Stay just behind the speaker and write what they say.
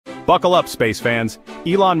Buckle up, space fans.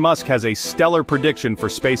 Elon Musk has a stellar prediction for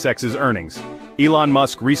SpaceX's earnings. Elon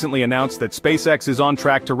Musk recently announced that SpaceX is on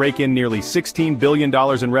track to rake in nearly $16 billion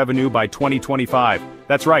in revenue by 2025.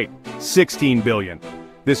 That's right, $16 billion.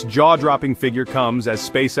 This jaw-dropping figure comes as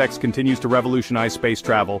SpaceX continues to revolutionize space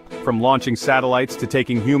travel, from launching satellites to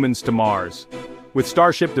taking humans to Mars. With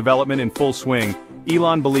Starship development in full swing,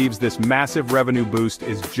 Elon believes this massive revenue boost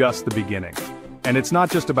is just the beginning. And it's not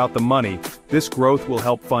just about the money. This growth will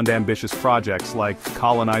help fund ambitious projects like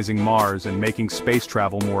colonizing Mars and making space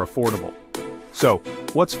travel more affordable. So,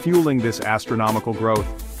 what's fueling this astronomical growth?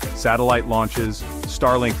 Satellite launches,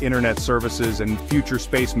 Starlink internet services, and future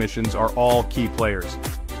space missions are all key players.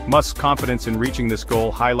 Musk's confidence in reaching this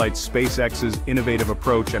goal highlights SpaceX's innovative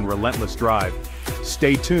approach and relentless drive.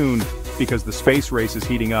 Stay tuned, because the space race is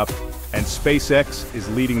heating up, and SpaceX is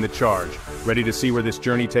leading the charge. Ready to see where this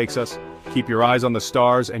journey takes us? Keep your eyes on the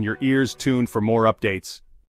stars and your ears tuned for more updates.